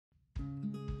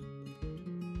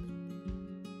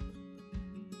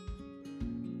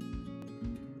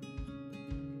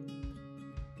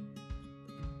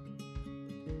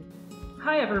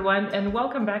Hi everyone, and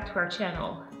welcome back to our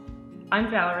channel.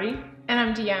 I'm Valerie. And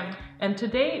I'm DM. And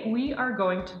today we are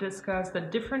going to discuss the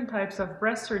different types of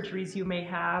breast surgeries you may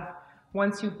have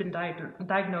once you've been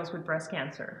diagnosed with breast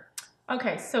cancer.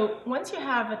 Okay, so once you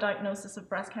have a diagnosis of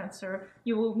breast cancer,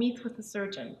 you will meet with the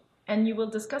surgeon and you will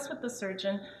discuss with the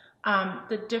surgeon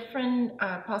the different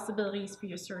possibilities for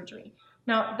your surgery.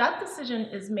 Now, that decision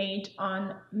is made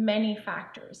on many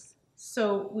factors.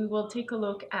 So we will take a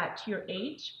look at your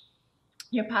age,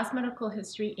 your past medical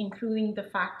history, including the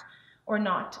fact or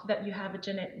not that you have a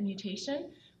genetic mutation.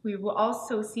 We will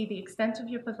also see the extent of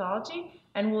your pathology,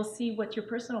 and we'll see what your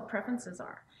personal preferences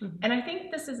are. And I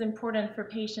think this is important for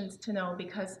patients to know,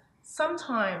 because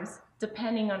sometimes,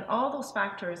 depending on all those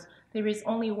factors, there is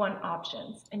only one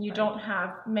option and you don't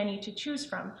have many to choose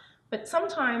from. But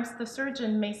sometimes the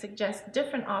surgeon may suggest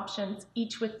different options,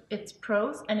 each with its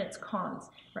pros and its cons.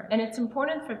 And it's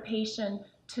important for patients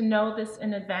to know this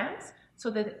in advance so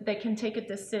that they can take a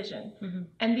decision.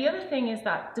 And the other thing is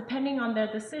that depending on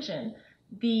their decision,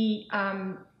 the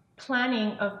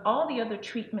planning of all the other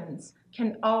treatments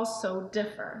can also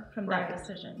differ from that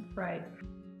decision. Right.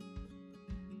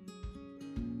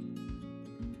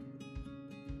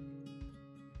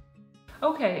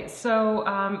 Okay, so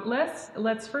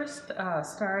let's first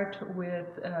start with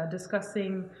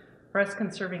discussing breast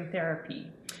conserving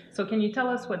therapy. So can you tell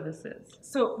us what this is?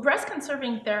 So breast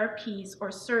conserving therapies or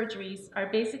surgeries are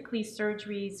basically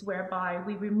surgeries whereby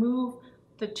we remove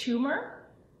the tumor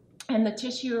and the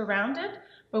tissue around it,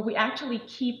 but we actually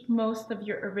keep most of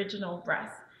your original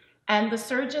breast. And the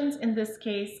surgeons in this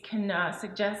case can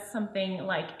suggest something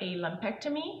like a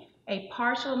lumpectomy, a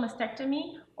partial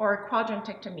mastectomy, or a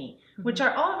quadrantectomy, which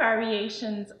are all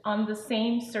variations on the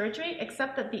same surgery,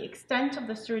 except that the extent of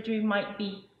the surgery might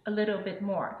be a little bit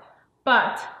more.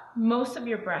 But most of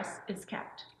your breast is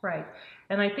kept. Right.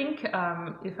 And I think,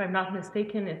 if I'm not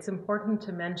mistaken, it's important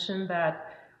to mention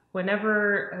that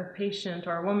whenever a patient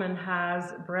or a woman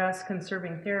has breast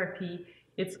conserving therapy,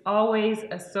 it's always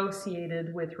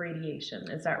associated with radiation.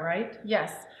 Is that right?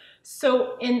 Yes.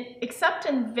 So except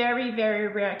in very, very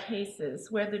rare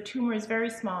cases where the tumor is very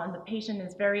small and the patient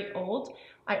is very old,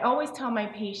 I always tell my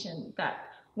patient that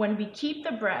when we keep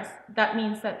the breast, that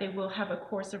means that they will have a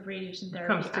course of radiation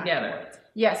therapy comes together. Afterwards.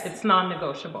 Yes. It's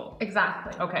non-negotiable.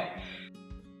 Exactly. Okay.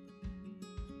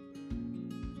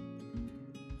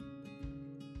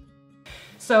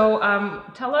 So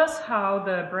tell us how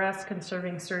the breast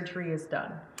conserving surgery is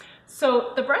done.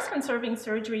 So the breast conserving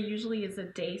surgery usually is a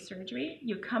day surgery.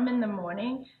 You come in the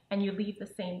morning and you leave the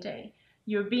same day.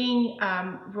 You're being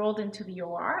rolled into the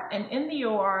OR, and in the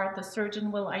OR, the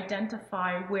surgeon will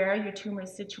identify where your tumor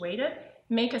is situated,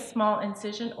 make a small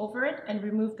incision over it, and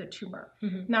remove the tumor.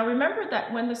 Now remember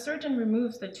that when the surgeon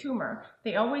removes the tumor,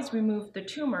 they always remove the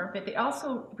tumor, but they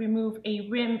also remove a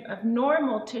rim of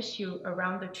normal tissue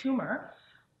around the tumor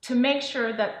to make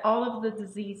sure that all of the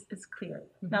disease is cleared.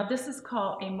 Now this is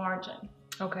called a margin.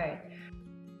 Okay.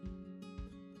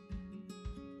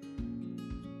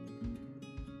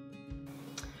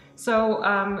 So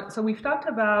we've talked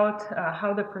about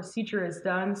how the procedure is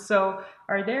done. So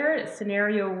are there a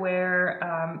scenario where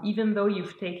even though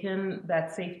you've taken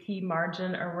that safety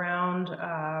margin around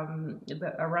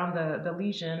the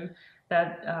lesion,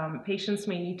 that patients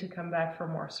may need to come back for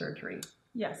more surgery?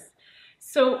 Yes.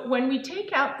 So when we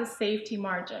take out the safety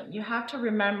margin, you have to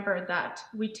remember that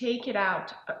we take it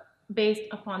out based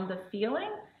upon the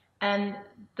feeling and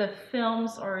the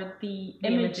films or the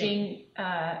imaging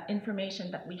information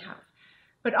that we have.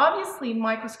 But obviously,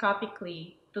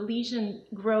 microscopically, the lesion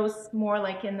grows more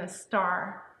like in a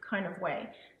star kind of way.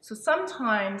 So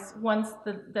sometimes once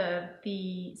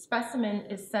the specimen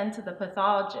is sent to the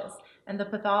pathologist and the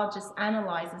pathologist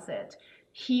analyzes it,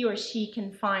 he or she can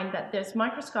find that there's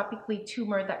microscopically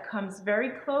tumor that comes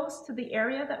very close to the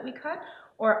area that we cut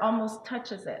or almost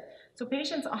touches it. So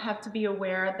patients have to be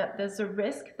aware that there's a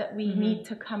risk that we need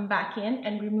to come back in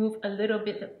and remove a little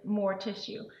bit more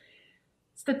tissue.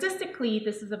 Statistically,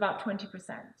 this is about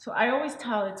 20%. So I always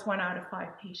tell it's 1 out of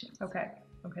 5 patients. Okay.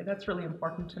 Okay, that's really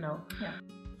important to know. Yeah.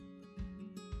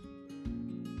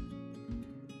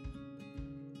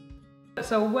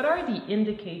 So what are the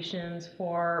indications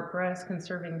for breast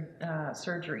conserving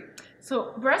surgery?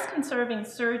 So breast conserving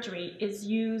surgery is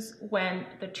used when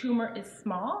the tumor is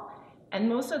small, and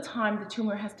most of the time the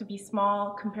tumor has to be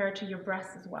small compared to your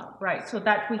breast as well. Right. So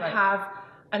that we have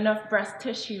enough breast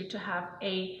tissue to have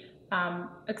a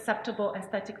acceptable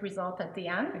aesthetic result at the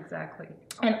end. Exactly.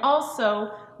 And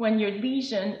also when your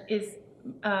lesion is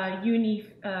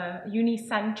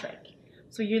unicentric.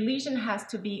 So your lesion has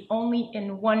to be only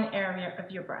in one area of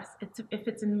your breast. If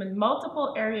it's in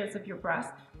multiple areas of your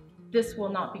breast, this will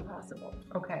not be possible.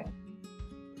 Okay.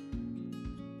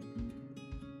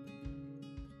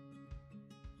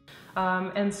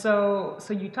 And so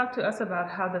you talked to us about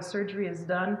how the surgery is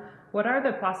done. What are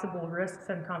the possible risks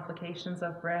and complications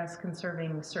of breast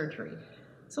conserving surgery?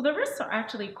 So the risks are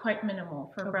actually quite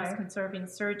minimal for breast conserving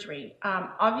surgery.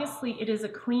 Obviously, it is a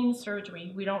clean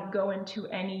surgery. We don't go into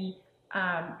any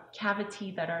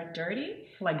cavity that are dirty,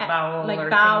 like bowel, like or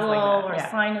bowel things like that. or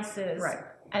Yeah. sinuses. Right.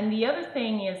 And the other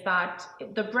thing is that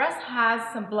the breast has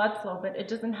some blood flow, but it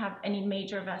doesn't have any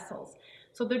major vessels.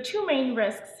 So the two main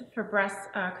risks for breast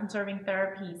conserving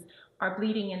therapies are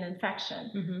bleeding and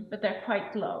infection, but they're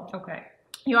quite low. Okay.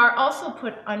 You are also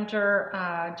put under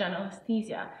general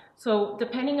anesthesia. So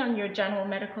depending on your general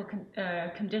medical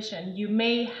condition, you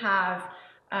may have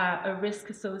a risk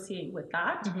associated with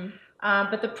that.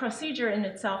 But the procedure in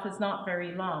itself is not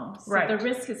very long. So the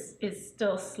risk is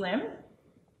still slim.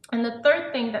 And the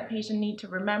third thing that patients need to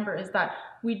remember is that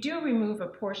we do remove a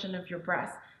portion of your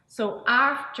breast. So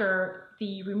after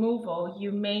the removal,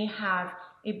 you may have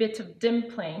a bit of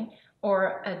dimpling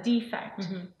or a defect.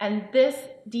 And this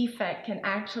defect can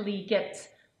actually get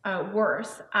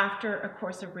worse after a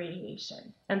course of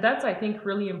radiation. And that's, I think,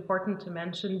 really important to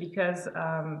mention, because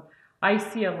I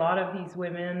see a lot of these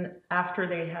women after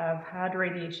they have had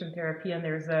radiation therapy and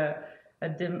there's a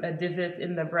divot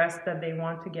in the breast that they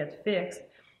want to get fixed.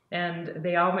 And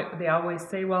they always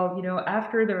say, well, you know,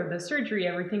 after the surgery,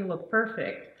 everything looked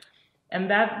perfect. And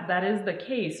that is the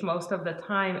case most of the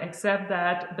time, except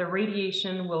that the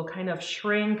radiation will kind of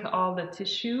shrink all the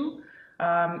tissue.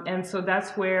 And so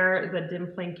that's where the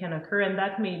dimpling can occur. And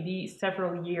that may be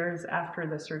several years after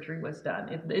the surgery was done.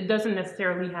 It doesn't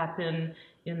necessarily happen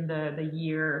in the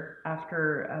year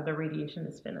after the radiation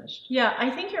is finished. Yeah, I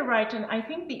think you're right. And I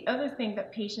think the other thing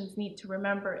that patients need to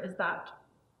remember is that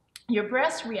your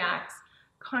breast reacts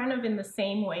kind of in the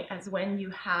same way as when you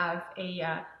have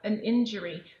an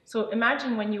injury. So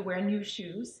imagine when you wear new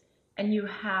shoes and you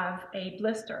have a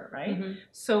blister, right?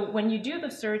 So when you do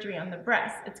the surgery on the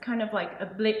breast, it's kind of like a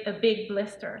big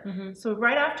blister. So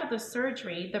right after the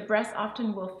surgery, the breast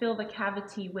often will fill the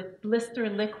cavity with blister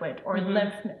liquid or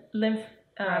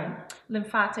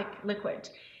lymphatic liquid.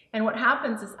 And what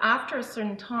happens is after a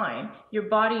certain time, your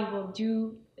body will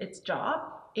do its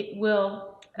job. It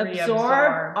will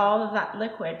absorb all of that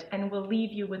liquid and will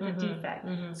leave you with a defect.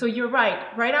 So you're right.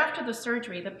 Right after the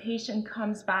surgery, the patient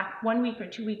comes back 1 week or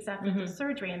 2 weeks after the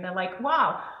surgery, and they're like,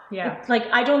 wow, it's like,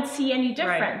 I don't see any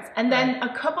difference. And then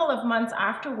a couple of months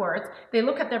afterwards, they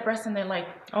look at their breast and they're like,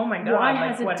 oh my God, why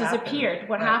has it disappeared?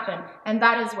 What happened? And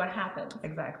that is what happens.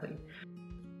 Exactly.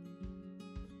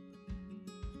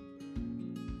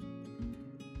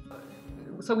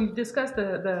 So we've discussed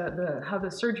how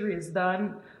the surgery is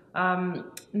done.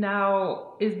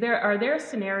 Now, are there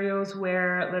scenarios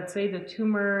where, let's say, the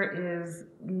tumor is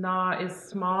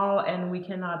small and we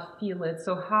cannot feel it?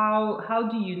 So how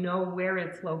do you know where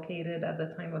it's located at the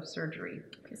time of surgery?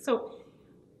 Okay, so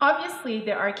obviously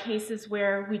there are cases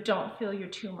where we don't feel your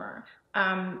tumor,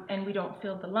 and we don't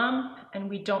feel the lump, and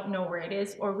we don't know where it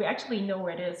is, or we actually know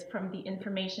where it is from the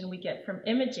information we get from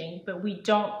imaging, but we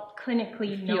don't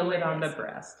clinically know feel it on the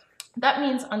breast. That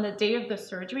means on the day of the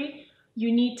surgery, you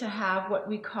need to have what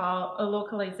we call a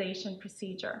localization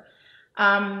procedure.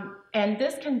 And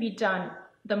this can be done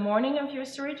the morning of your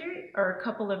surgery or a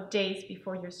couple of days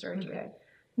before your surgery. Okay.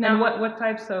 Now, and what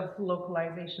types of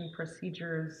localization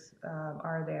procedures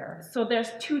are there? So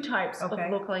there's two types of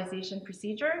localization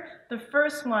procedure. The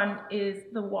first one is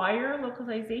the wire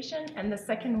localization, and the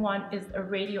second one is a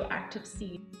radioactive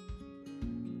seed.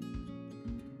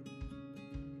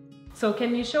 So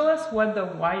can you show us what the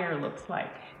wire looks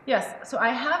like? Yes, so I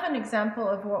have an example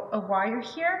of a wire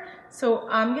here. So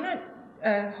I'm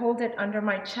gonna hold it under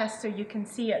my chest so you can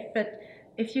see it. But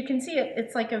if you can see it,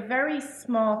 it's like a very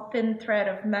small thin thread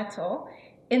of metal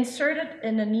inserted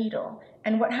in a needle.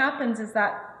 And what happens is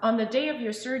that on the day of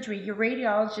your surgery, your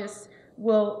radiologist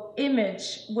will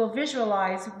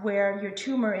visualize where your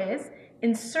tumor is,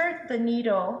 insert the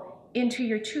needle into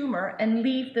your tumor, and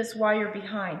leave this wire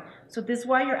behind. So this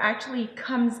wire actually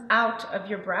comes out of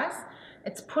your breast.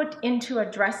 It's put into a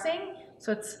dressing,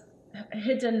 so it's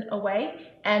hidden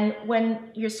away. And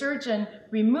when your surgeon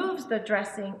removes the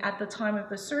dressing at the time of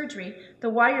the surgery, the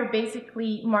wire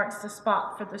basically marks the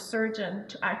spot for the surgeon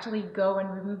to actually go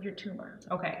and remove your tumor.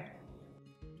 Okay.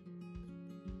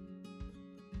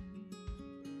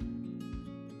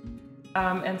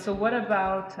 And so what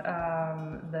about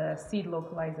the seed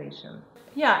localization?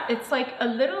 Yeah, it's like a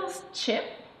little chip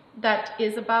that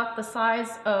is about the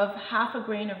size of half a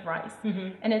grain of rice,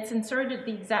 and it's inserted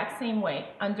the exact same way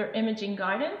under imaging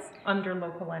guidance, under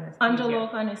local anesthesia. Under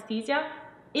local anesthesia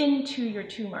into your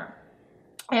tumor.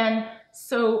 And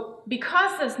so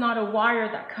because there's not a wire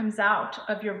that comes out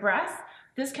of your breast,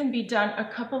 this can be done a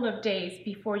couple of days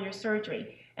before your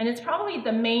surgery. And it's probably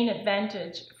the main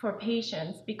advantage for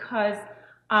patients because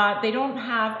they don't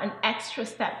have an extra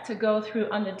step to go through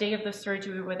on the day of the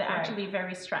surgery where they're actually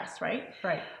very stressed, right?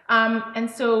 Right.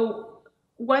 And so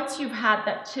once you've had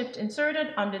that chip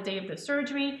inserted on the day of the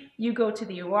surgery, you go to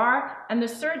the OR, and the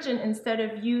surgeon, instead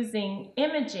of using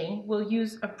imaging, will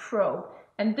use a probe.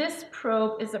 And this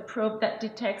probe is a probe that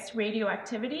detects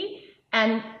radioactivity,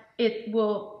 and it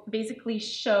will basically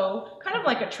show kind of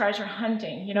like a treasure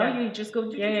hunting, you know, you just go,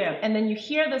 and then you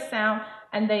hear the sound,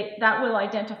 and that will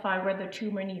identify where the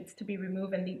tumor needs to be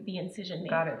removed and the incision made.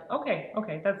 Got it.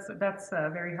 Okay, that's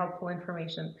very helpful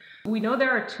information. We know there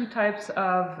are two types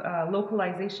of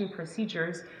localization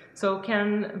procedures. So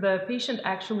can the patient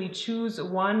actually choose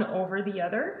one over the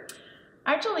other?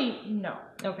 Actually, no.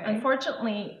 Okay.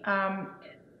 Unfortunately,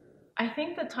 I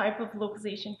think the type of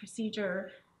localization procedure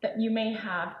that you may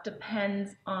have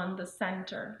depends on the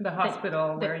center. The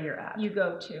hospital where you're at. You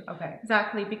go to. Okay.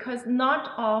 Exactly, because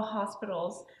not all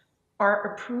hospitals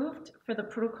are approved for the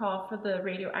protocol for the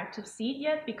radioactive seed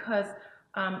yet, because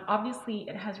obviously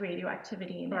it has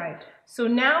radioactivity in it. Right. So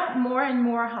now more and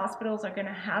more hospitals are going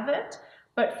to have it,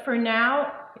 but for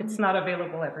now, it's not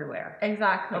available everywhere.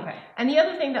 Exactly. Okay. And the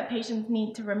other thing that patients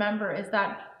need to remember is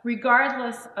that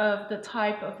regardless of the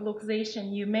type of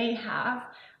localization you may have,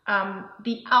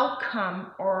 the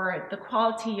outcome or the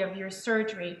quality of your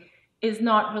surgery is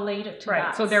not related to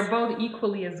that. So they're both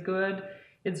equally as good.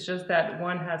 It's just that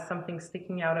one has something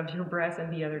sticking out of your breast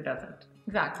and the other doesn't.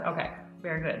 Exactly. Okay,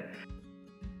 very good.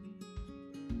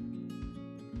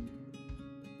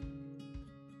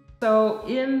 So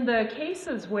in the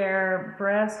cases where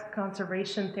breast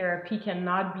conservation therapy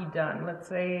cannot be done, let's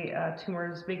say a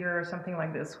tumor is bigger or something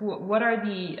like this, what are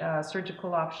the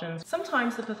surgical options?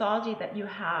 Sometimes the pathology that you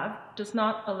have does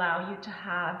not allow you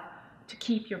to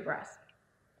keep your breast.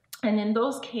 And in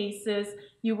those cases,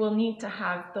 you will need to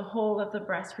have the whole of the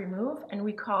breast removed, and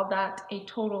we call that a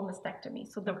total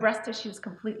mastectomy. So the breast tissue is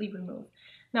completely removed.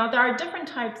 Now, there are different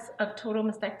types of total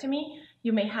mastectomy.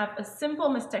 You may have a simple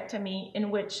mastectomy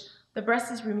in which the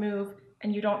breast is removed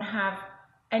and you don't have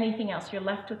anything else. You're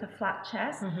left with a flat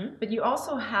chest. But you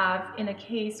also have, in a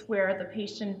case where the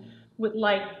patient would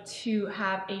like to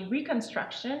have a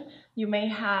reconstruction, you may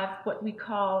have what we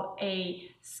call a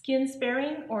skin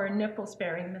sparing or a nipple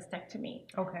sparing mastectomy.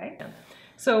 Okay.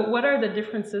 So what are the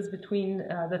differences between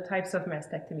the types of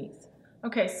mastectomies?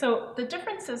 Okay, so the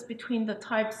differences between the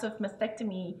types of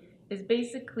mastectomy is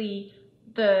basically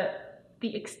the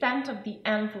extent of the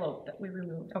envelope that we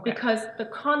remove, because the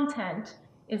content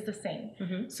is the same.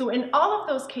 So in all of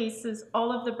those cases,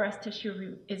 all of the breast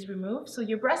tissue is removed. So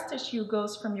your breast tissue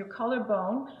goes from your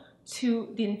collarbone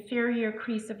to the inferior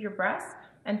crease of your breast,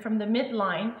 and from the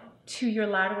midline to your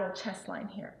lateral chest line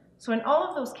here. So in all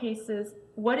of those cases,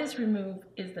 what is removed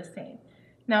is the same.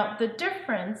 Now, the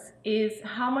difference is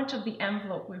how much of the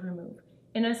envelope we remove.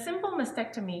 In a simple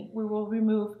mastectomy, we will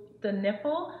remove the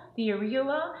nipple, the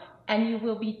areola, and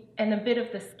a bit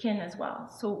of the skin as well.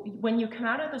 So when you come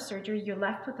out of the surgery, you're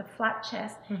left with a flat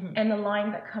chest and a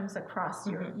line that comes across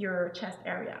your chest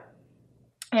area.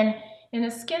 And in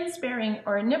a skin sparing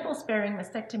or a nipple sparing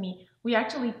mastectomy, we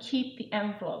actually keep the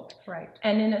envelope. Right.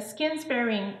 And in a skin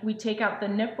sparing, we take out the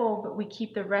nipple, but we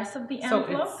keep the rest of the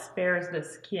envelope. So it spares the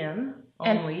skin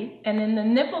only. And in the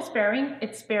nipple sparing,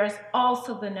 it spares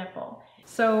also the nipple.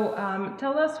 So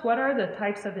tell us, what are the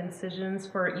types of incisions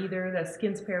for either the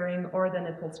skin sparing or the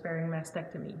nipple sparing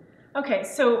mastectomy? Okay,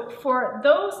 so for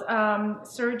those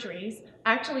surgeries,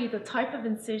 actually the type of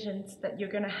incisions that you're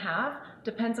going to have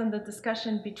depends on the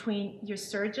discussion between your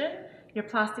surgeon, your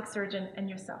plastic surgeon, and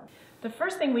yourself. The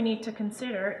first thing we need to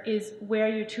consider is where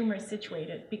your tumor is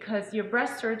situated, because your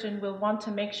breast surgeon will want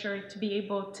to make sure to be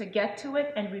able to get to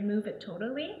it and remove it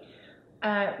totally.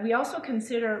 We also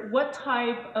consider what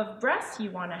type of breast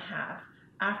you want to have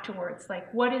afterwards,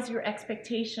 like what is your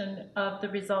expectation of the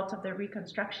result of the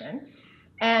reconstruction,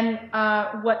 and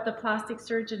what the plastic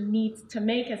surgeon needs to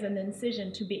make as an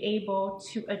incision to be able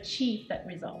to achieve that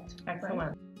result. Excellent.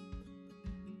 Right?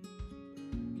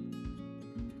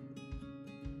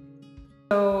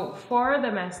 So for the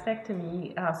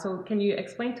mastectomy, so can you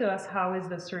explain to us how is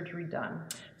the surgery done?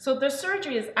 So the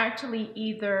surgery is actually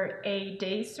either a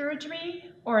day surgery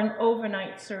or an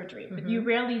overnight surgery, but you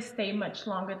rarely stay much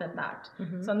longer than that.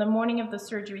 So on the morning of the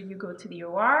surgery, you go to the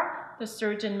OR, the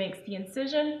surgeon makes the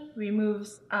incision,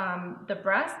 removes the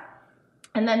breast,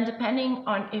 and then depending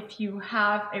on if you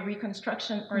have a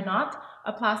reconstruction or not,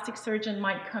 a plastic surgeon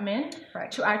might come in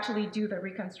to actually do the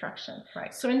reconstruction.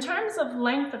 So in terms of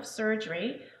length of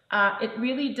surgery, it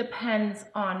really depends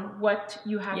on what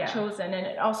you have chosen, and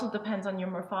it also depends on your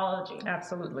morphology.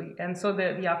 Absolutely. And so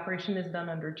the operation is done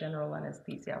under general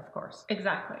anesthesia, of course.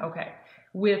 Exactly. Okay.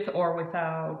 With or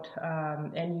without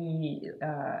any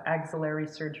axillary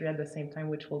surgery at the same time,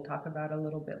 which we'll talk about a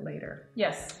little bit later.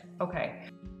 Yes. Okay.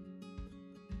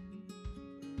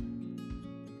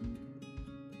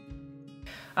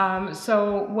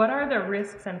 So what are the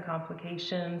risks and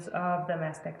complications of the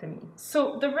mastectomy?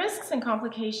 So the risks and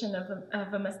complications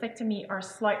of a mastectomy are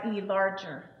slightly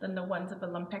larger than the ones of a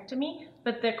lumpectomy,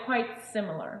 but they're quite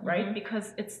similar, right?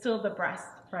 Because it's still the breast.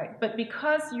 Right. But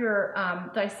because your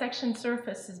dissection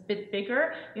surface is a bit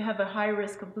bigger, you have a higher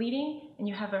risk of bleeding and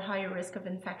you have a higher risk of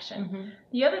infection.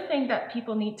 The other thing that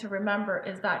people need to remember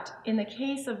is that in the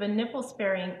case of a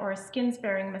nipple-sparing or a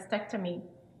skin-sparing mastectomy,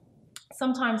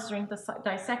 sometimes during the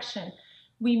dissection,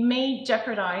 we may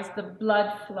jeopardize the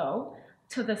blood flow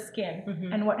to the skin.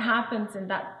 And what happens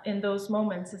in those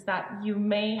moments is that you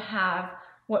may have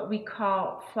what we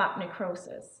call flap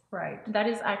necrosis. Right. That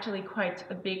is actually quite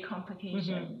a big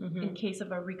complication in case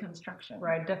of a reconstruction.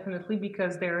 Right, definitely,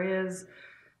 because there is,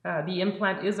 the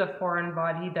implant is a foreign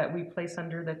body that we place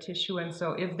under the tissue, and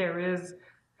so if there is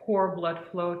poor blood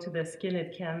flow to the skin,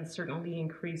 it can certainly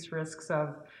increase risks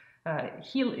of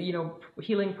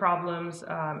healing problems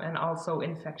and also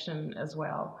infection as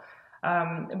well.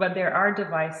 But there are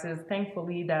devices,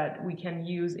 thankfully, that we can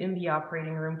use in the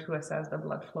operating room to assess the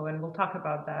blood flow, and we'll talk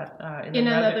about that in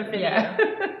another video.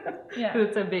 Yeah.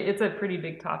 It's a pretty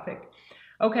big topic.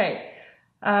 Okay,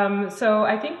 so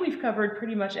I think we've covered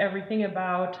pretty much everything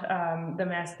about the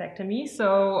mastectomy.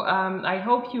 So I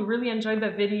hope you really enjoyed the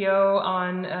video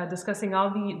on discussing all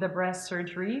the breast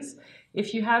surgeries.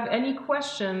 If you have any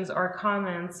questions or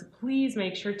comments, please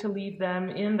make sure to leave them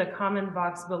in the comment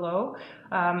box below,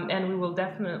 and we will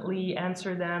definitely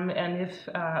answer them. And if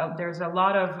there's a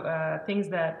lot of things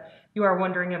that you are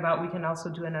wondering about, we can also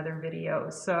do another video.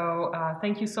 So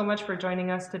thank you so much for joining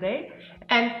us today.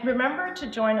 And remember to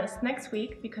join us next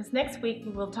week, because next week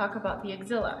we will talk about the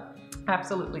axilla.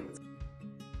 Absolutely.